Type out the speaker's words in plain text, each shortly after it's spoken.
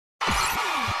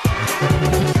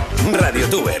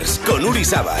Radiotubers, con Uri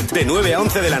Sabat, de 9 a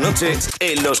 11 de la noche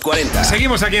en los 40.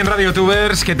 Seguimos aquí en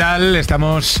Radiotubers, ¿qué tal?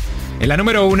 Estamos en la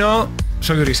número 1.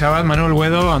 Soy Uri Sabat, Manuel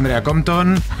Buedo, Andrea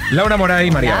Compton, Laura Moray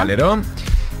y María Valero.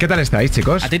 ¿Qué tal estáis,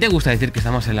 chicos? ¿A ti te gusta decir que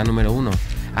estamos en la número 1?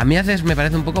 A mí me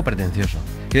parece un poco pretencioso.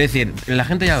 Quiero decir, la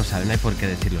gente ya lo sabe, no hay por qué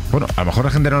decirlo. Bueno, a lo mejor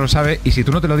la gente no lo sabe y si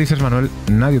tú no te lo dices, Manuel,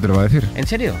 nadie te lo va a decir. ¿En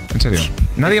serio? En serio.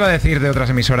 Nadie va a decir de otras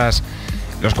emisoras,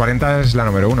 los 40 es la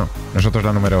número 1, nosotros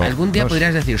la número 2. Algún día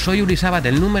podrías decir, soy Uri Sabat,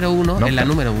 el número 1 en la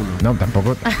número 1. No,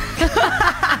 tampoco.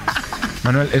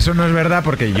 Manuel, eso no es verdad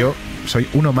porque yo soy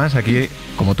uno más aquí,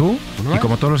 como tú y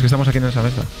como todos los que estamos aquí en esa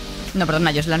mesa. No,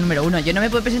 perdona, yo soy la número 1. Yo no me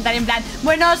puedo presentar en plan,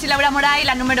 bueno, soy Laura Moray,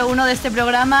 la número 1 de este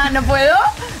programa, ¿no puedo?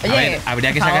 Oye, a ver,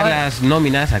 habría que sacar las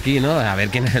nóminas aquí, ¿no? A ver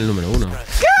quién es el número 1. Bueno,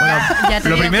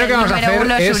 lo primero que vamos a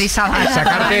hacer es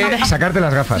sacarte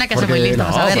las gafas. Una que soy muy listo. No,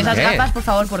 A ver, esas ¿por qué? gafas, por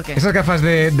favor, ¿por qué? Esas gafas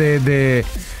de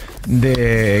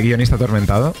guionista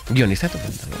atormentado. ¿Guionista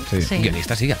atormentado? Sí. Sí.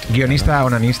 Guionista, sí. Guionista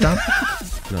onanista.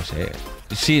 No sé.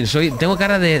 Sí, tengo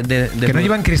cara de Que no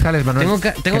llevan cristales, Manuel.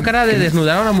 Tengo cara de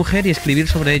desnudar a una mujer y escribir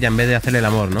sobre ella en vez de hacerle el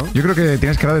amor, ¿no? Yo creo que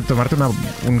tienes cara de tomarte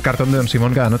un cartón de Don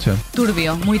Simón cada noche.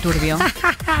 Turbio, muy turbio.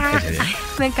 ¿En serio?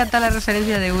 Me encanta la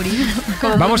referencia de Uri.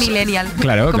 Como Vamos, muy millennial.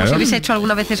 claro, Como claro. si hubiese hecho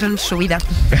alguna vez eso en su vida.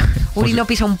 Uri no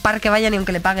pisa un parque, vaya, ni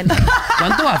aunque le paguen.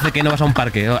 ¿Cuánto hace que no vas a un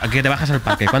parque? ¿O que te bajas al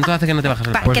parque? ¿Cuánto hace que no te bajas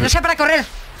al parque? Que no sea para correr.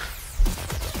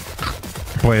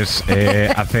 Pues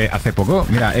hace poco.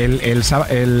 Mira, el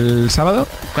sábado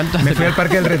 ¿Cuánto hace me fui al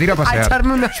Parque del Retiro a A pasear.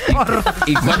 echarme unos porros.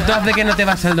 ¿Y cuánto hace que no te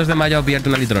vas el 2 de mayo a pillarte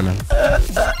una litrona?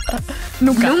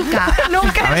 Nunca.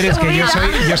 A ver, es que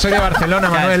yo soy de Barcelona,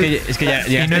 Ya, Manuel. es que ya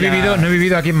y no he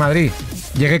vivido aquí en Madrid.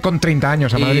 Llegué con 30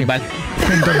 años a Madrid. Vale.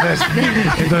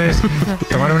 Entonces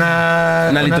tomar una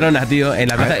litrona, tío,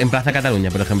 en Plaza Cataluña,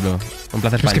 por ejemplo. En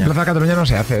Plaza Es que España. en Plaza Cataluña no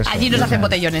se hace eso. Allí nos hacen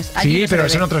botellones. Allí Sí, no se pero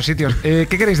bebe. son otros sitios. ¿Qué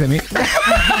queréis de mí?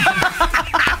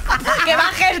 ¡Que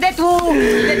bajes de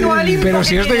tu Olimpo! Pero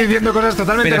si yo estoy diciendo cosas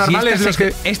totalmente Pero si normales,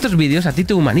 estos vídeos a ti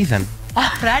te humanizan.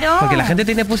 Claro. Porque la gente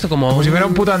tiene puesto como si fuera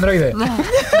un puto androide.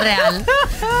 Real.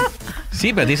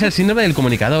 Sí, pero tienes el síndrome del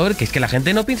comunicador, que es que la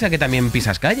gente no piensa que también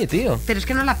pisas calle, tío. Pero es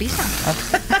que no la pisa.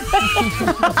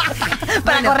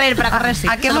 Para correr, sí.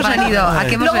 ¿A qué hemos venido?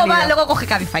 Luego coge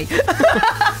Cabify.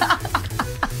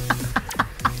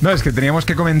 No, es que teníamos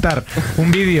que comentar un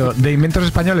vídeo de inventos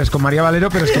españoles con María Valero,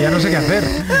 pero es que ya no sé qué hacer.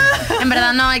 En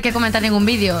verdad no hay que comentar ningún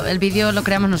vídeo. El vídeo lo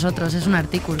creamos nosotros, es un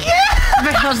artículo.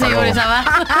 Pero sí, Uri Sabat.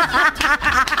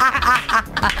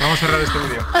 Vamos a cerrar este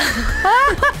vídeo.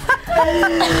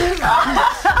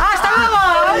 ¡Hasta luego!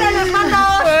 ¡Ahora nos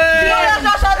mandamos! ¡Todos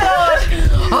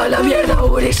nosotros! ¡A la mierda,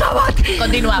 Uri Sabat!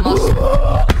 Continuamos.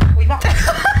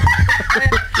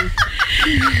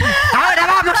 Ahora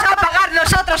vamos a pagar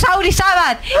nosotros a Uri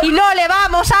Sabat y no le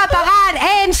vamos a pagar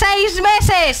en 6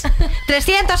 meses.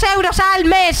 300 euros al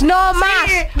mes, no más.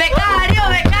 Sí, ¡becario!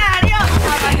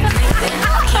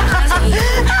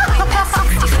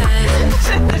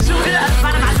 Se sube las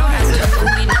palmas.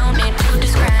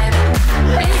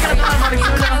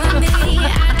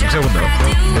 Un segundo.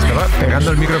 Estaba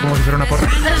pegando el micro como si fuera una porra.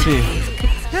 Sí.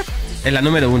 En la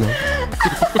número 1.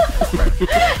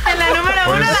 En la número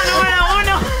 1,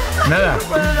 Nada.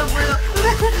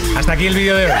 Hasta aquí el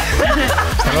vídeo de hoy.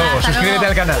 Hasta luego. Suscríbete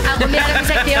al canal. Algún día haré mi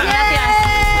sección. Gracias.